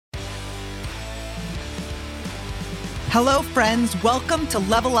Hello, friends. Welcome to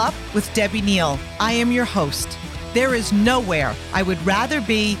Level Up with Debbie Neal. I am your host. There is nowhere I would rather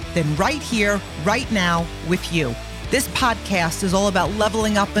be than right here, right now with you. This podcast is all about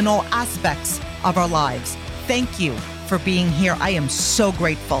leveling up in all aspects of our lives. Thank you for being here. I am so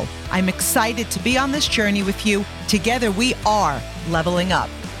grateful. I'm excited to be on this journey with you. Together, we are leveling up.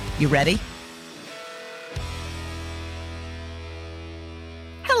 You ready?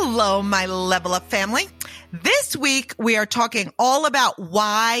 Hello, my Level Up family. This week, we are talking all about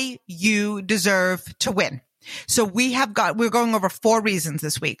why you deserve to win. So we're going over 4 reasons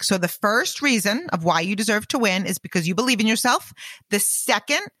this week. So the first reason of why you deserve to win is because you believe in yourself. The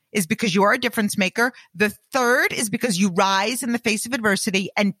second is because you are a difference maker. The third is because you rise in the face of adversity.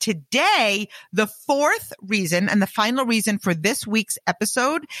 And today, the fourth reason and the final reason for this week's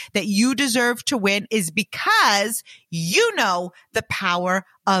episode that you deserve to win is because you know the power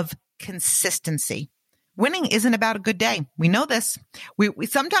of consistency. Winning isn't about a good day. We know this. We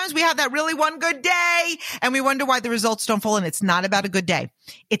sometimes we have that really one good day and we wonder why the results don't fall in. It's not about a good day.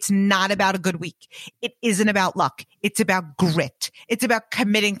 It's not about a good week. It isn't about luck. It's about grit. It's about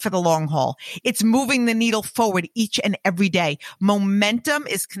committing for the long haul. It's moving the needle forward each and every day. Momentum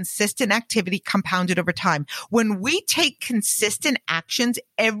is consistent activity compounded over time. When we take consistent actions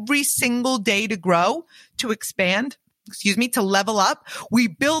every single day to grow, to expand, to level up, we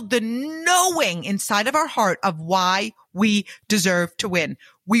build the knowing inside of our heart of why we deserve to win.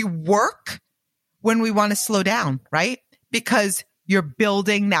 We work when we want to slow down, right? Because you're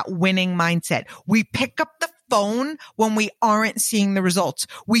building that winning mindset. We pick up the phone when we aren't seeing the results.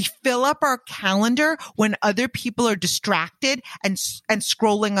 We fill up our calendar when other people are distracted and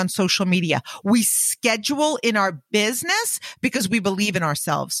scrolling on social media. We schedule in our business because we believe in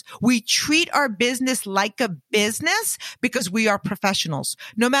ourselves. We treat our business like a business because we are professionals.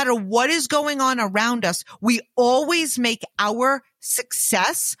 No matter what is going on around us, we always make our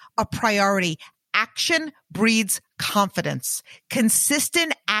success a priority. Action breeds confidence.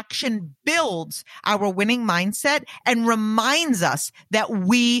 Consistent action builds our winning mindset and reminds us that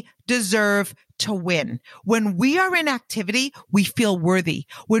we deserve to win. When we are in activity, we feel worthy.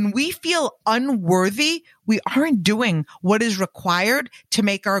 When we feel unworthy, we aren't doing what is required to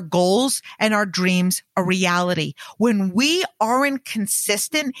make our goals and our dreams a reality. When we aren't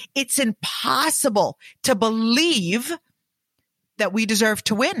consistent, it's impossible to believe that we deserve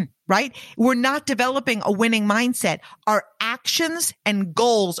to win, right? We're not developing a winning mindset. Our actions and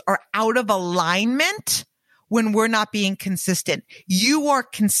goals are out of alignment when we're not being consistent. You are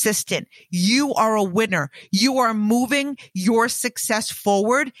consistent. You are a winner. You are moving your success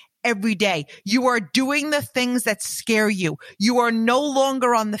forward every day. You are doing the things that scare you. You are no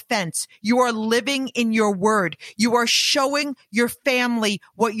longer on the fence. You are living in your word. You are showing your family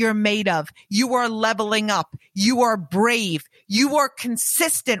what you're made of. You are leveling up. You are brave. You are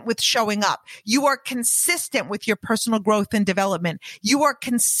consistent with showing up. You are consistent with your personal growth and development. You are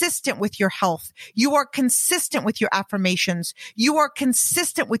consistent with your health. You are consistent with your affirmations. You are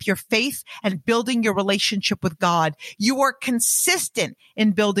consistent with your faith and building your relationship with God. You are consistent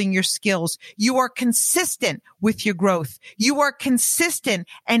in building your skills. You are consistent with your growth. You are consistent.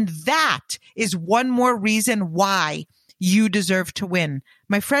 And that is one more reason why you deserve to win.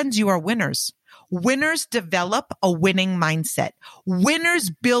 My friends, you are winners. Winners develop a winning mindset. Winners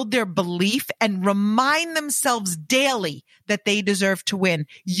build their belief and remind themselves daily that they deserve to win.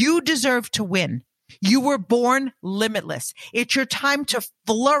 You deserve to win. You were born limitless. It's your time to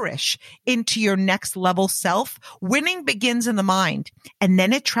flourish into your next level self. Winning begins in the mind and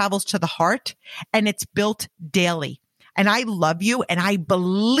then it travels to the heart and it's built daily. And I love you and I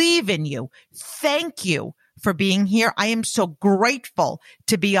believe in you. Thank you for being here. I am so grateful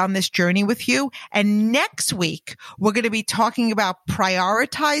to be on this journey with you. And next week, we're going to be talking about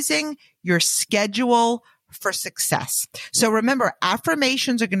prioritizing your schedule for success. So remember,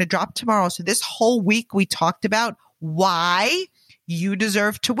 affirmations are going to drop tomorrow. So this whole week we talked about why you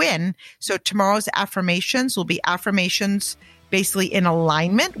deserve to win. So tomorrow's affirmations will be affirmations basically in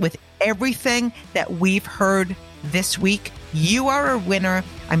alignment with everything that we've heard this week. You are a winner.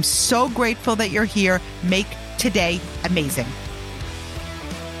 I'm so grateful that you're here. Make today amazing.